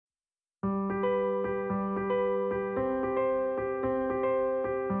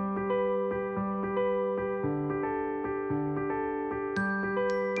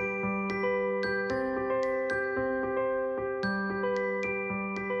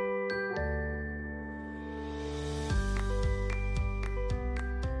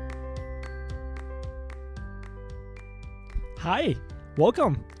Hi,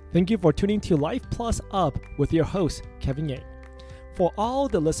 welcome. Thank you for tuning to Life Plus Up with your host, Kevin Yang. For all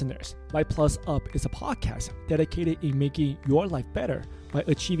the listeners, Life Plus Up is a podcast dedicated in making your life better by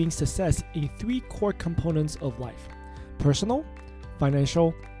achieving success in three core components of life: personal,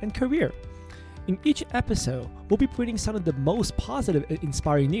 financial, and career. In each episode, we'll be bringing some of the most positive and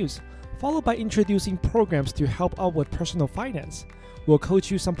inspiring news, followed by introducing programs to help out with personal finance. We'll coach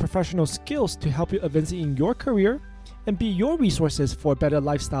you some professional skills to help you advance in your career and be your resources for a better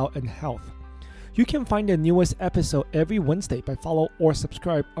lifestyle and health. You can find the newest episode every Wednesday by follow or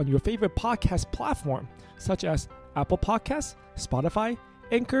subscribe on your favorite podcast platform, such as Apple Podcasts, Spotify,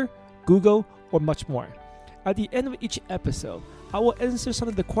 Anchor, Google, or much more. At the end of each episode, I will answer some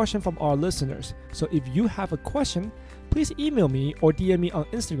of the questions from our listeners. So if you have a question, please email me or DM me on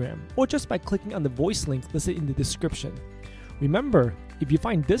Instagram, or just by clicking on the voice link listed in the description. Remember, if you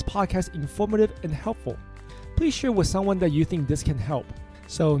find this podcast informative and helpful, please share with someone that you think this can help.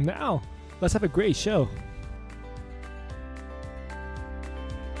 So now, let's have a great show.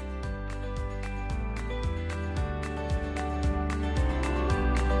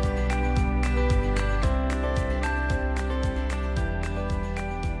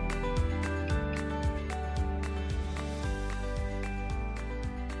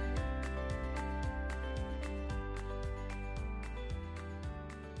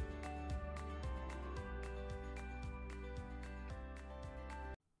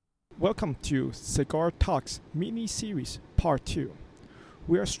 Welcome to Cigar Talks mini-series Part 2.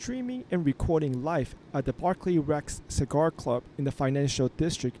 We are streaming and recording live at the Barclay Rex Cigar Club in the financial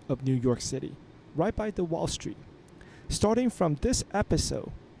district of New York City, right by the Wall Street. Starting from this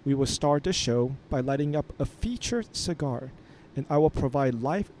episode, we will start the show by lighting up a featured cigar, and I will provide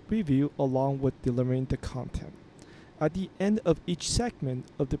live review along with delivering the content. At the end of each segment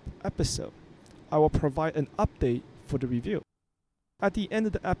of the episode, I will provide an update for the review. At the end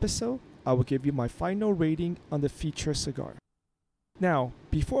of the episode, I will give you my final rating on the featured cigar. Now,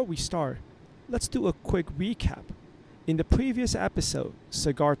 before we start, let's do a quick recap. In the previous episode,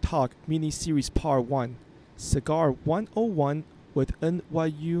 Cigar Talk mini-series Part 1, Cigar 101 with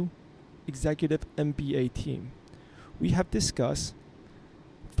NYU Executive MBA team, we have discussed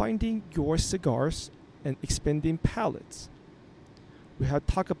finding your cigars and expanding palettes. We have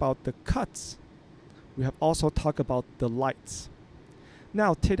talked about the cuts. We have also talked about the lights.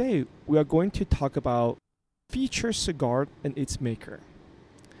 Now, today, we are going to talk about featured cigar and its maker.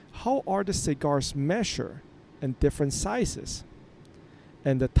 How are the cigars measured and different sizes?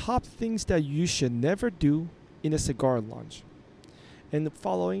 And the top things that you should never do in a cigar lounge. And the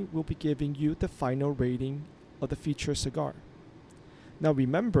following will be giving you the final rating of the featured cigar. Now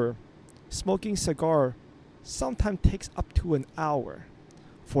remember, smoking cigar sometimes takes up to an hour.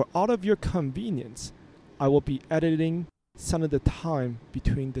 For out of your convenience, I will be editing some of the time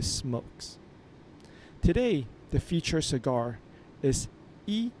between the smokes. Today, the featured cigar is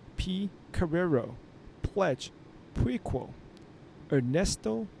E.P. Carrero Pledge Prequel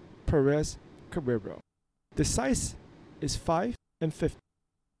Ernesto Perez Carrero. The size is 5 and 50.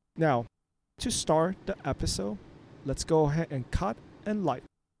 Now, to start the episode, let's go ahead and cut and light.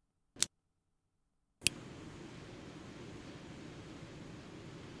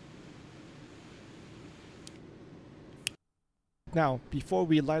 Now, before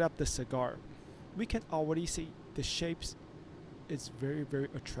we light up the cigar, we can already see the shapes is very, very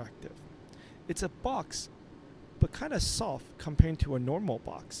attractive. It's a box, but kind of soft compared to a normal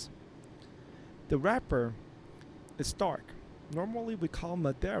box. The wrapper is dark. Normally we call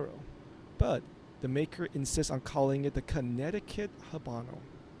Madero, but the maker insists on calling it the Connecticut Habano,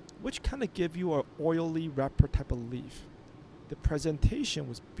 which kind of give you an oily wrapper type of leaf. The presentation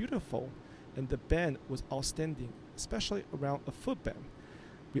was beautiful, and the band was outstanding, especially around a foot band.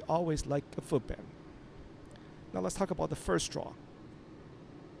 We always like a foot band. Now let's talk about the first straw.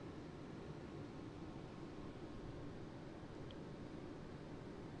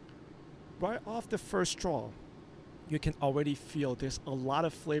 Right off the first straw, you can already feel there's a lot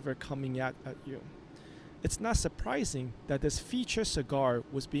of flavor coming at you. It's not surprising that this featured cigar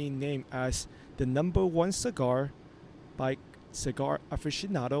was being named as the #1 cigar by Cigar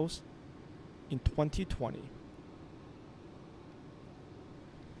Aficionados in 2020.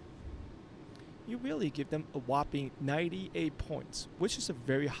 You really give them a whopping 98 points, which is a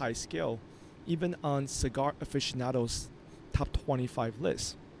very high scale, even on Cigar Aficionados' top 25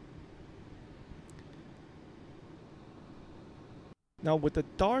 list. Now with the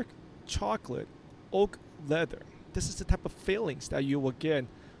dark chocolate oak leather, this is the type of feelings that you will get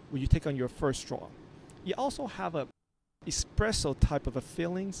when you take on your first straw. You also have a espresso type of a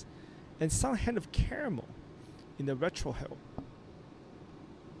feelings and some hint of caramel in the retrohale.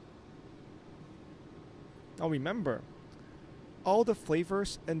 Now remember, all the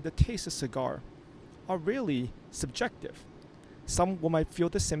flavors and the taste of cigar are really subjective. Some might feel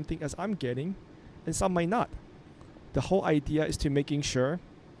the same thing as I'm getting, and some might not. The whole idea is to making sure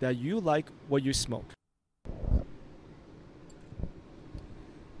that you like what you smoke.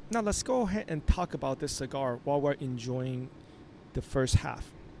 Now let's go ahead and talk about this cigar while we're enjoying the first half.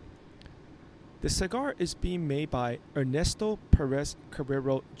 The cigar is being made by Ernesto Perez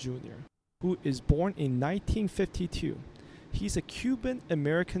Carrero Jr., who is born in 1952. He's a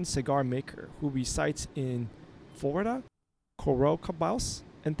Cuban-American cigar maker who resides in Florida, Coral Cabos,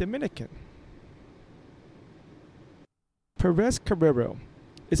 and Dominican. Perez Carrero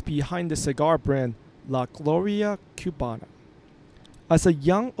is behind the cigar brand La Gloria Cubana. As a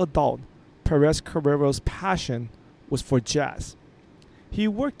young adult, Perez Carrero's passion was for jazz. He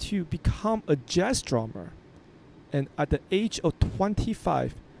worked to become a jazz drummer, and at the age of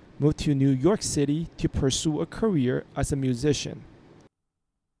 25, moved to New York City to pursue a career as a musician.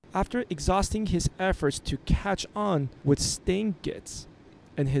 After exhausting his efforts to catch on with Stan Getz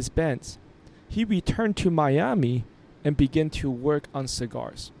and his bands, he returned to Miami and began to work on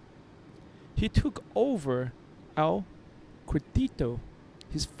cigars. He took over El Cuartito,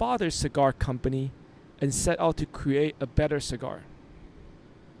 his father's cigar company, and set out to create a better cigar.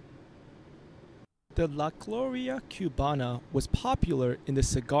 The La Gloria Cubana was popular in the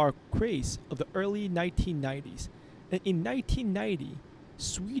cigar craze of the early 1990s, and in 1990,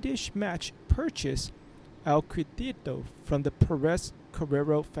 Swedish Match purchased El Cuartito from the Perez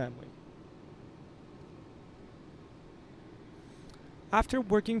Carrero family. After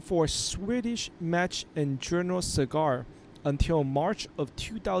working for Swedish Match and Journal Cigar until March of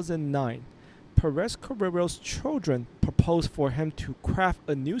 2009, Perez Carrero's children proposed for him to craft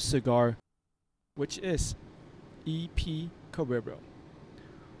a new cigar, which is E.P. Carrero.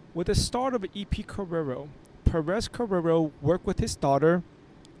 With the start of E.P. Carrero, Perez Carrero worked with his daughter,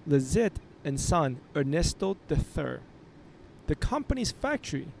 Lizette, and son, Ernesto III. The company's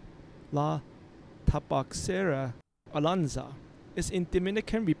factory, La Tabaxera Alanza, is in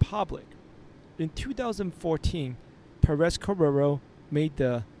Dominican Republic. In 2014, Perez Carrero made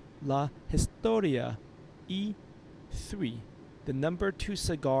the La Historia E3, the number 2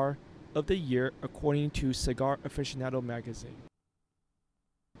 cigar of the year according to Cigar Aficionado magazine.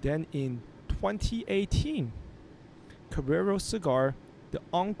 Then in 2018, Carrero's cigar, the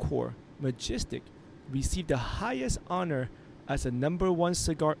Encore Majestic, received the highest honor as the number 1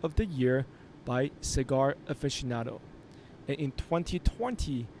 cigar of the year by Cigar Aficionado. And in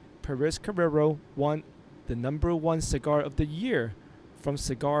 2020, Perez Carrero won the number 1 cigar of the year from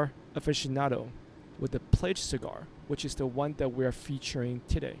Cigar Aficionado with the Pledge cigar, which is the one that we are featuring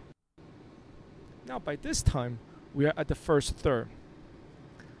today. Now by this time, we are at the first third.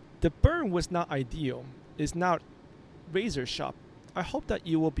 The burn was not ideal. It's not razor sharp. I hope that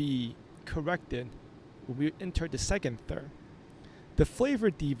you will be corrected when we enter the second third. The flavor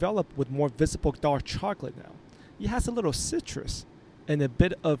developed with more visible dark chocolate now. It has a little citrus and a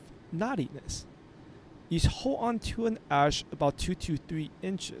bit of nuttiness. You hold on to an ash about 2 to 3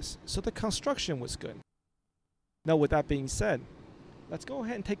 inches, so the construction was good. Now with that being said, let's go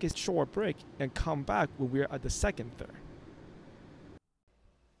ahead and take a short break and come back when we're at the second third.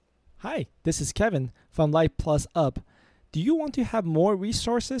 Hi, this is Kevin from Life Plus Up. Do you want to have more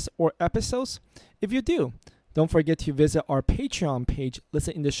resources or episodes? If you do, don't forget to visit our Patreon page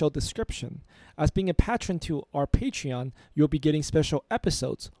listed in the show description. As being a patron to our Patreon, you'll be getting special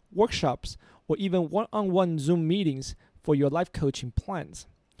episodes, workshops, or even one-on-one Zoom meetings for your life coaching plans.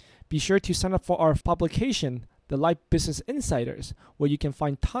 Be sure to sign up for our publication, The Life Business Insiders, where you can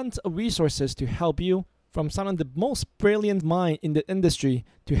find tons of resources to help you, from some of the most brilliant minds in the industry,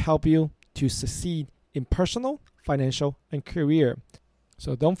 to help you to succeed in personal, financial, and career.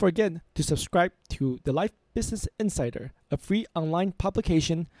 So don't forget to subscribe to The Life Business Insider, a free online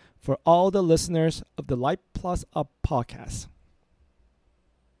publication for all the listeners of the Life Plus Up podcast.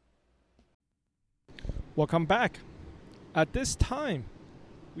 Welcome back. At this time,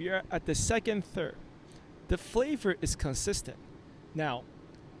 we are at the second third. The flavor is consistent. Now,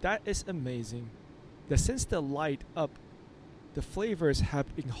 that is amazing. That since the light up, the flavors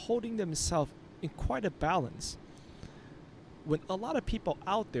have been holding themselves in quite a balance. When a lot of people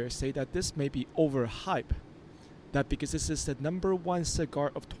out there say that this may be overhyped, that because this is the number 1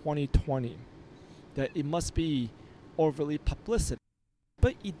 cigar of 2020, that it must be overly publicity.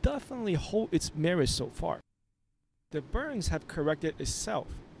 But it definitely holds its merit so far. The burns have corrected itself,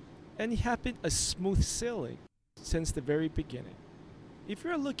 and it has been a smooth sailing since the very beginning. If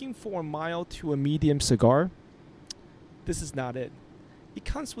you're looking for a mild to a medium cigar, this is not it. It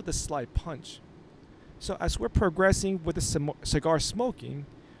comes with a slight punch. So as we're progressing with the cigar smoking,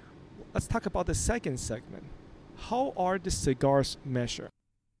 let's talk about the second segment. How are the cigars measured?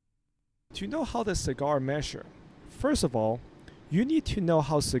 To know how the cigar measured, first of all, you need to know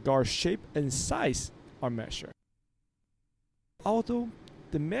how cigar shape and size are measured. Although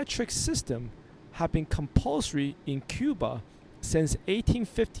the metric system have been compulsory in Cuba since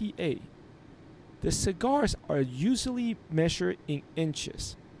 1858, the cigars are usually measured in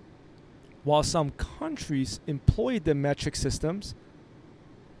inches. While some countries employ the metric systems,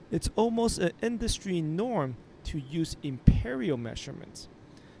 it's almost an industry norm to use imperial measurements.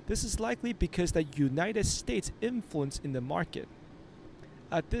 This is likely because the United States' influence in the market.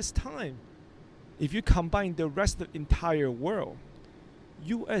 At this time, if you combine the rest of the entire world,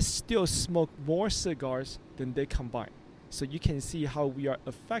 US still smoke more cigars than they combine. So you can see how we are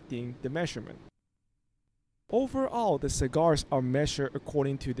affecting the measurement. Overall, the cigars are measured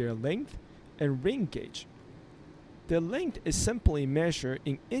according to their length and ring gauge. The length is simply measured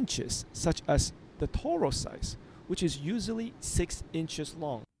in inches, such as the Toro size, which is usually 6 inches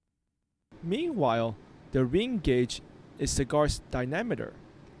long. Meanwhile, the ring gauge is cigar's diameter.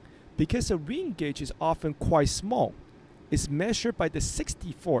 Because the ring gauge is often quite small, it's measured by the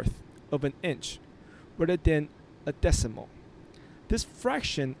 64th of an inch rather than a decimal. This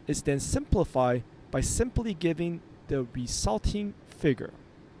fraction is then simplified by simply giving the resulting figure.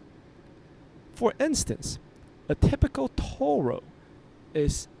 For instance, a typical Toro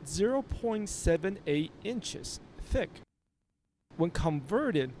is 0.78 inches thick. When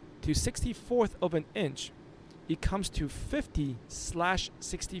converted to 64th of an inch, it comes to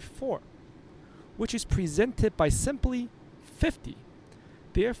 50/64, which is presented by simply 50.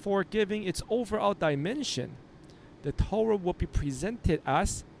 Therefore, giving its overall dimension, the Toro will be presented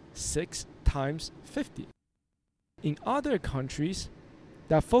as 6 times 50. In other countries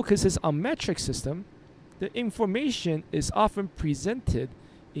that focuses on metric system, the information is often presented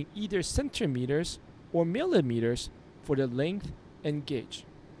in either centimeters or millimeters for the length and gauge.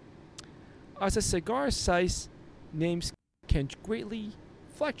 As a cigar size names can greatly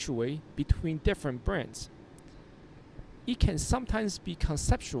fluctuate between different brands, it can sometimes be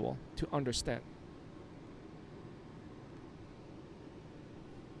conceptual to understand.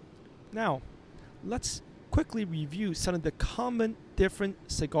 Now, let's quickly review some of the common different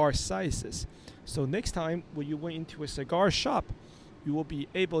cigar sizes. So next time when you went into a cigar shop, you will be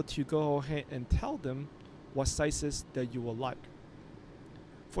able to go ahead and tell them what sizes that you will like.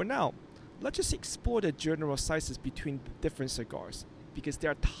 For now, let's just explore the general sizes between the different cigars, because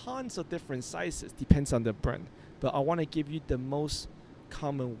there are tons of different sizes, depends on the brand. But I want to give you the most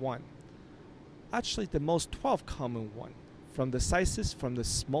common one. Actually, the most 12 common one, from the sizes from the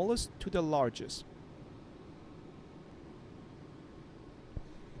smallest to the largest.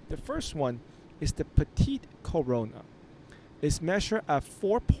 The first one is the Petite Corona. It's measured at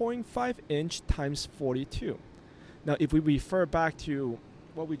 4.5 inch times 42. Now, if we refer back to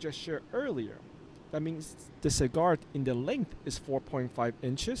what we just shared earlier, that means the cigar in the length is 4.5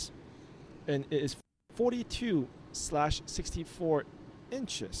 inches and it is 42/64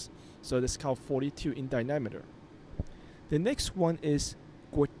 inches. So that's called 42 in diameter. The next one is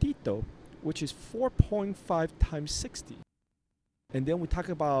Cortito, which is 4.5 times 60. And then we talk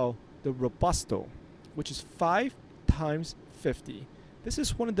about the Robusto, which is 5 times 50. This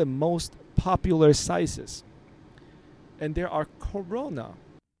is one of the most popular sizes. And there are Corona,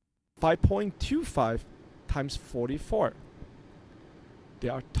 5.25 times 44.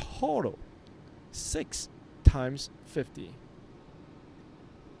 There are Toro, 6 times 50.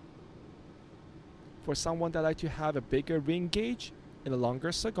 For someone that like to have a bigger ring gauge and a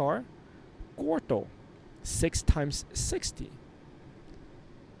longer cigar, Gordo, 6 times 60.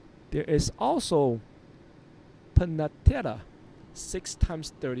 There is also Panatera, 6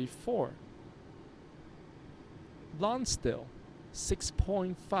 times 34. Lonsdale,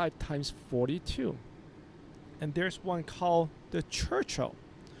 6.5 times 42. And there's one called the Churchill,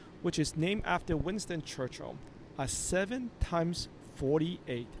 which is named after Winston Churchill, at 7 times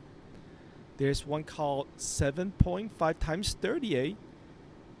 48. There's one called 7.5 times 38,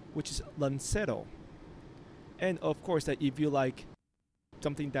 which is Lancero. And of course, that if you like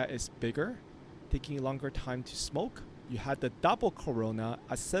something that is bigger, taking a longer time to smoke, you have the double Corona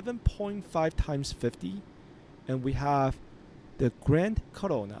at 7.5 times 50. And we have the Grand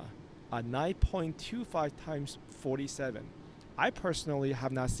Corona at 9.25 times 47. I personally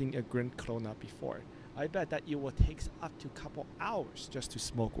have not seen a Grand Corona before. I bet that it will take up to a couple hours just to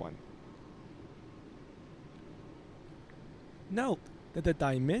smoke one. Note that the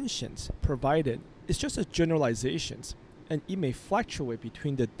dimensions provided is just a generalizations, and it may fluctuate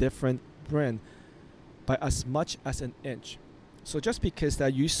between the different brand by as much as an inch. So just because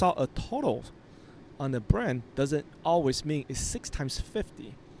that you saw a total on the brand doesn't always mean it's 6 times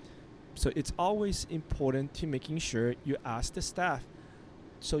 50. So it's always important to making sure you ask the staff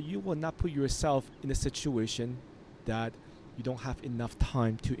so you will not put yourself in a situation that you don't have enough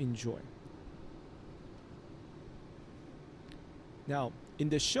time to enjoy. Now, in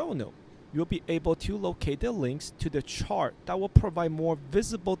the show note, you'll be able to locate the links to the chart that will provide more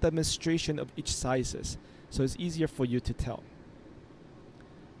visible demonstration of each sizes, so it's easier for you to tell.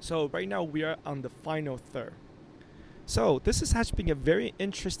 So right now we are on the final third. So this has been a very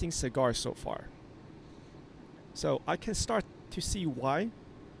interesting cigar so far. So I can start to see why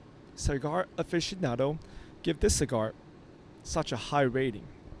Cigar Aficionado give this cigar such a high rating.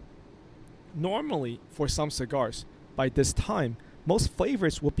 Normally, for some cigars, by this time, most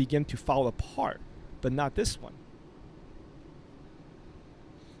flavors will begin to fall apart, but not this one.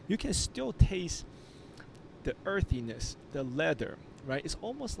 You can still taste the earthiness, the leather, right? It's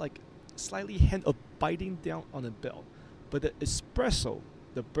almost like slightly hint of biting down on a bill. But the espresso,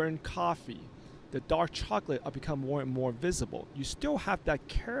 the burnt coffee, the dark chocolate are become more and more visible. You still have that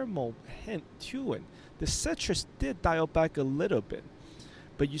caramel hint to it. The citrus did dial back a little bit,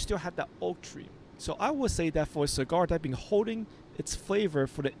 but you still have that oak tree. So I would say that for a cigar that's been holding its flavor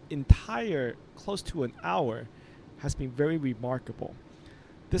for the entire close to an hour has been very remarkable.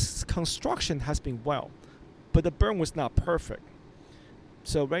 This construction has been well, but the burn was not perfect.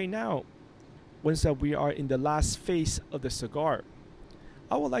 So right now, once that we are in the last phase of the cigar,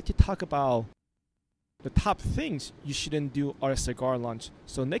 I would like to talk about the top things you shouldn't do at a cigar lunch.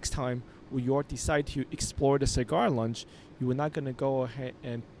 So next time when you decide to explore the cigar lunch, you are not going to go ahead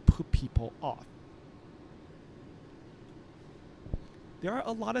and put people off. There are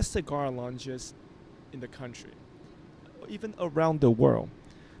a lot of cigar lounges in the country, even around the world.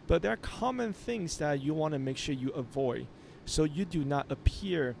 But there are common things that you want to make sure you avoid so you do not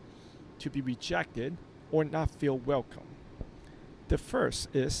appear to be rejected or not feel welcome. The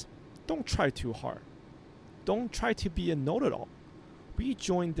first is don't try too hard. Don't try to be a know-it-all. We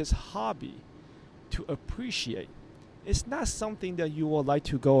joined this hobby to appreciate. It's not something that you would like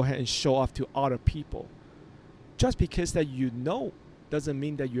to go ahead and show off to other people. Just because that you know doesn't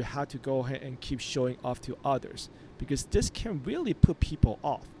mean that you have to go ahead and keep showing off to others, because this can really put people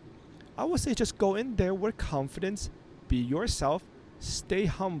off. I would say just go in there with confidence, be yourself, stay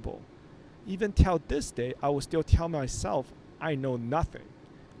humble. Even till this day, I will still tell myself I know nothing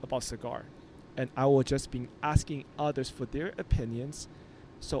about cigar, and I will just be asking others for their opinions,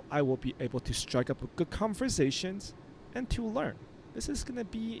 so I will be able to strike up good conversations and to learn. This is going to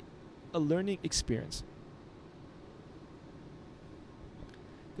be a learning experience.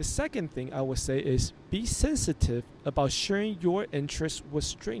 The second thing I would say is be sensitive about sharing your interests with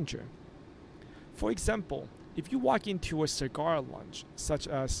strangers. For example, if you walk into a cigar lounge, such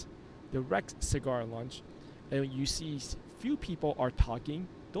as the Rex Cigar Lounge, and you see few people are talking,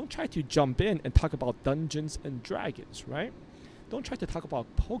 don't try to jump in and talk about Dungeons and Dragons, right? Don't try to talk about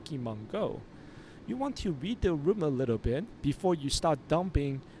Pokemon Go. You want to read the room a little bit before you start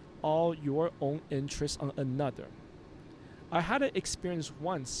dumping all your own interests on another. I had an experience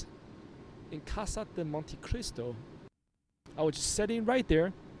once in Casa de Monte Cristo. I was just sitting right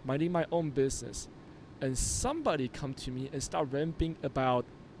there, minding my own business, and somebody come to me and start ranting about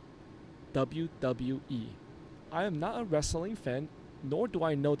WWE. I am not a wrestling fan, nor do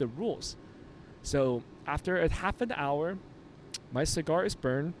I know the rules. So after a half an hour, my cigar is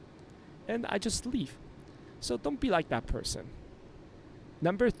burned, and I just leave. So don't be like that person.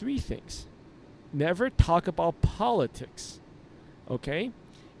 Number 3 things. Never talk about politics. Okay?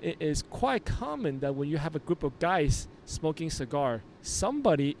 It is quite common that when you have a group of guys smoking cigar,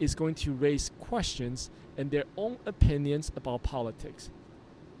 somebody is going to raise questions and their own opinions about politics.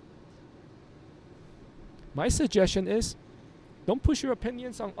 My suggestion is don't push your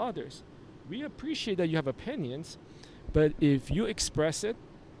opinions on others. We appreciate that you have opinions, but if you express it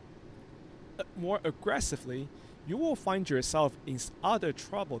more aggressively, you will find yourself in other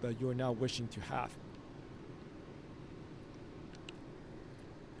trouble that you're not wishing to have.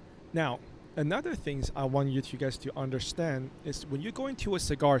 Now, another thing I want you guys to understand is when you go into a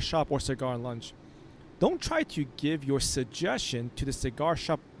cigar shop or cigar lunch, don't try to give your suggestion to the cigar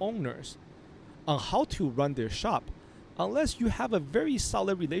shop owners on how to run their shop unless you have a very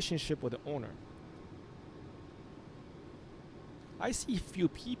solid relationship with the owner. I see few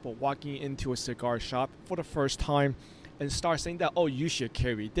people walking into a cigar shop for the first time and start saying that, oh, you should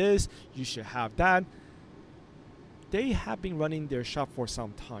carry this, you should have that. They have been running their shop for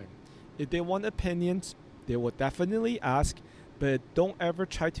some time. If they want opinions, they will definitely ask, but don't ever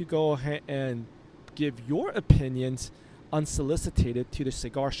try to go ahead and give your opinions unsolicited to the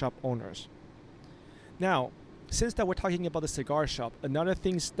cigar shop owners. Now, since that we're talking about the cigar shop, another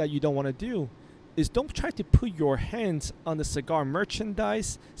thing that you don't want to do is don't try to put your hands on the cigar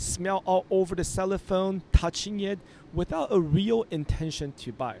merchandise, smell all over the cellophane, touching it without a real intention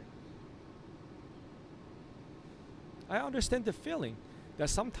to buy. I understand the feeling that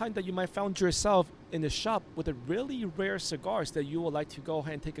sometimes that you might find yourself in the shop with a really rare cigars that you would like to go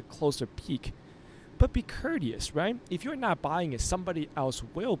ahead and take a closer peek. But be courteous, right? If you're not buying it, somebody else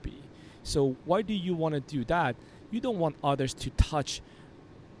will be. So why do you want to do that? You don't want others to touch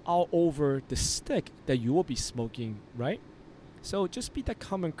all over the stick that you will be smoking, right? So just be that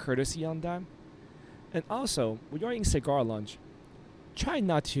common courtesy on that. And also, when you're in cigar lounge, try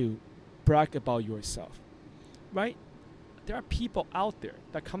not to brag about yourself, right? There are people out there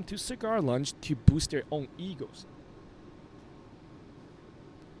that come to cigar lounge to boost their own egos.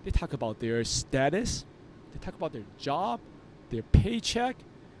 They talk about their status, they talk about their job, their paycheck.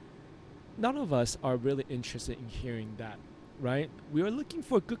 None of us are really interested in hearing that, right? We are looking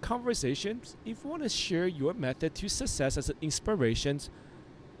for good conversations. If you want to share your method to success as an inspiration,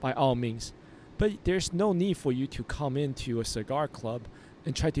 by all means. But there's no need for you to come into a cigar club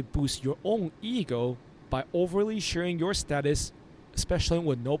and try to boost your own ego by overly sharing your status, especially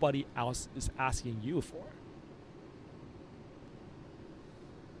when nobody else is asking you for it.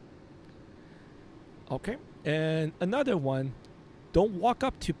 Okay, and another one, don't walk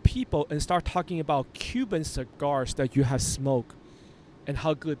up to people and start talking about Cuban cigars that you have smoked and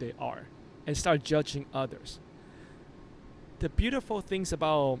how good they are, and start judging others. The beautiful things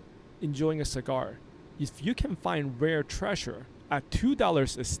about enjoying a cigar, if you can find rare treasure at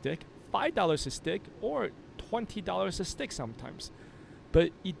 $2 a stick, $5 a stick, or $20 a stick sometimes,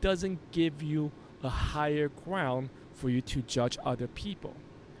 but it doesn't give you a higher ground for you to judge other people.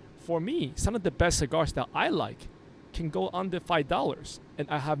 For me, some of the best cigars that I like can go under $5, and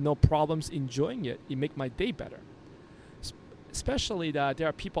I have no problems enjoying it. It makes my day better. Especially that there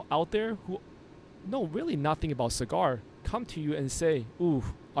are people out there who know really nothing about cigar, come to you and say, "Ooh,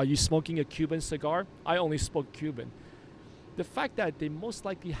 are you smoking a Cuban cigar? I only smoke Cuban." The fact that they most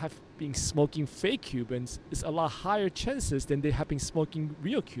likely have been smoking fake Cubans is a lot higher chances than they have been smoking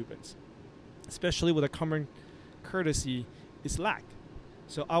real Cubans, especially with a common courtesy is lacked.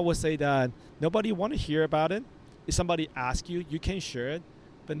 So I would say that nobody want to hear about it. If somebody asks you, you can share it,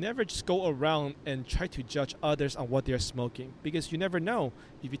 but never just go around and try to judge others on what they're smoking, because you never know.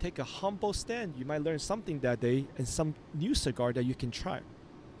 If you take a humble stand, you might learn something that day and some new cigar that you can try.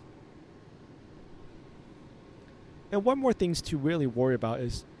 And one more thing to really worry about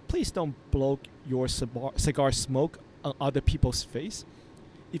is please don't blow your cigar smoke on other people's face.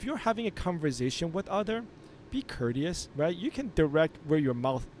 If you're having a conversation with other, be courteous, right? You can direct where your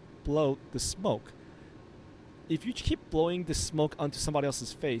mouth blow the smoke. If you keep blowing the smoke onto somebody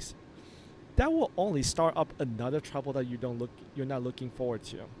else's face, that will only start up another trouble that you're not looking forward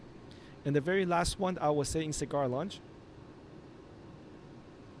to. And the very last one I will say in cigar lounge,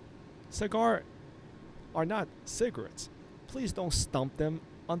 cigar are not cigarettes. Please don't stomp them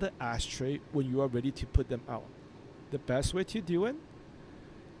on the ashtray when you are ready to put them out. The best way to do it,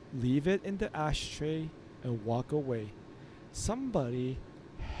 leave it in the ashtray and walk away. Somebody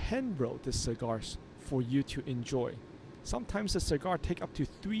hand rolled the cigars for you to enjoy. Sometimes the cigar take up to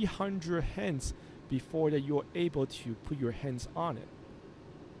 300 hands before that you're able to put your hands on it.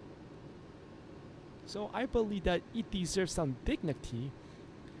 So I believe that it deserves some dignity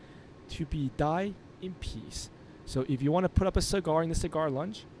to be died in peace. So if you want to put up a cigar in the cigar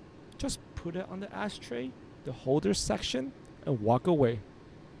lounge, just put it on the ashtray, the holder section, and walk away.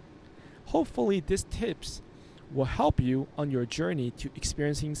 Hopefully these tips will help you on your journey to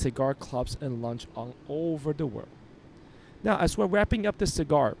experiencing cigar clubs and lounge all over the world. Now, as we're wrapping up the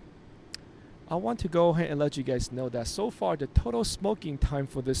cigar, I want to go ahead and let you guys know that so far the total smoking time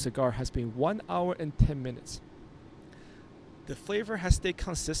for this cigar has been 1 hour and 10 minutes. The flavor has stayed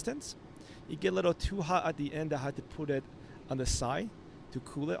consistent. It get a little too hot at the end. I had to put it on the side to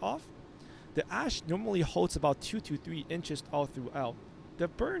cool it off. The ash normally holds about 2 to 3 inches all throughout. The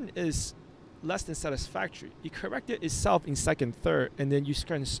burn is less than satisfactory. It corrected itself in second third, and then you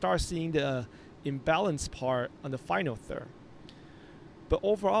can start seeing the imbalance part on the final third. But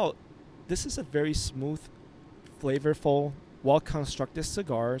overall, this is a very smooth, flavorful, well-constructed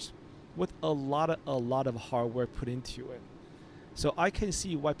cigars with a lot of hard work put into it. So I can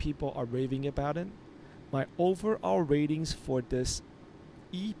see why people are raving about it. My overall ratings for this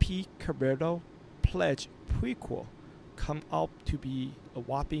EP Caballero Pledge Prequel come out to be a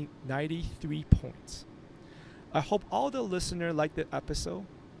whopping 93 points. I hope all the listeners like the episode.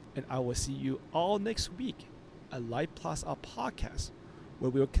 and I will see you all next week at Life Plus Up Podcast, where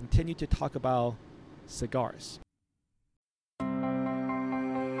we will continue to talk about cigars.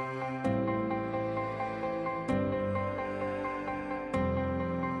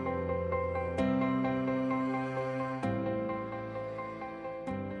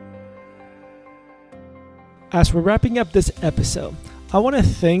 As we're wrapping up this episode, I want to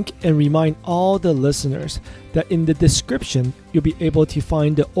thank and remind all the listeners that in the description, you'll be able to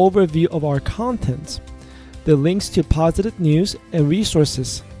find the overview of our content, the links to positive news and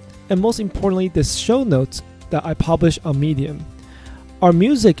resources, and most importantly, the show notes that I publish on Medium. Our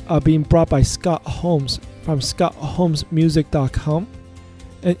music are being brought by Scott Holmes from scottholmesmusic.com.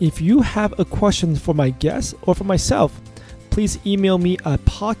 And if you have a question for my guests or for myself, please email me at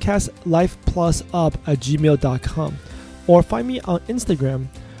podcastlifeplusup@gmail.com or find me on Instagram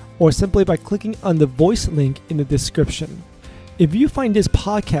or simply by clicking on the voice link in the description. If you find this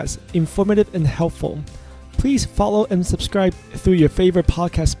podcast informative and helpful, please follow and subscribe through your favorite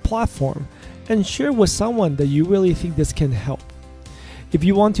podcast platform and share with someone that you really think this can help. If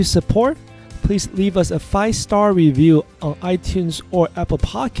you want to support, please leave us a 5-star review on iTunes or Apple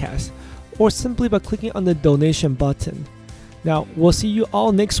Podcasts or simply by clicking on the donation button. Now, we'll see you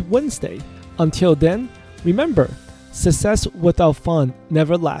all next Wednesday. Until then, remember, success without fun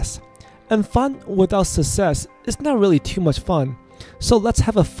never lasts. And fun without success is not really too much fun. So let's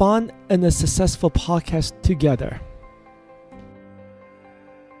have a fun and a successful podcast together.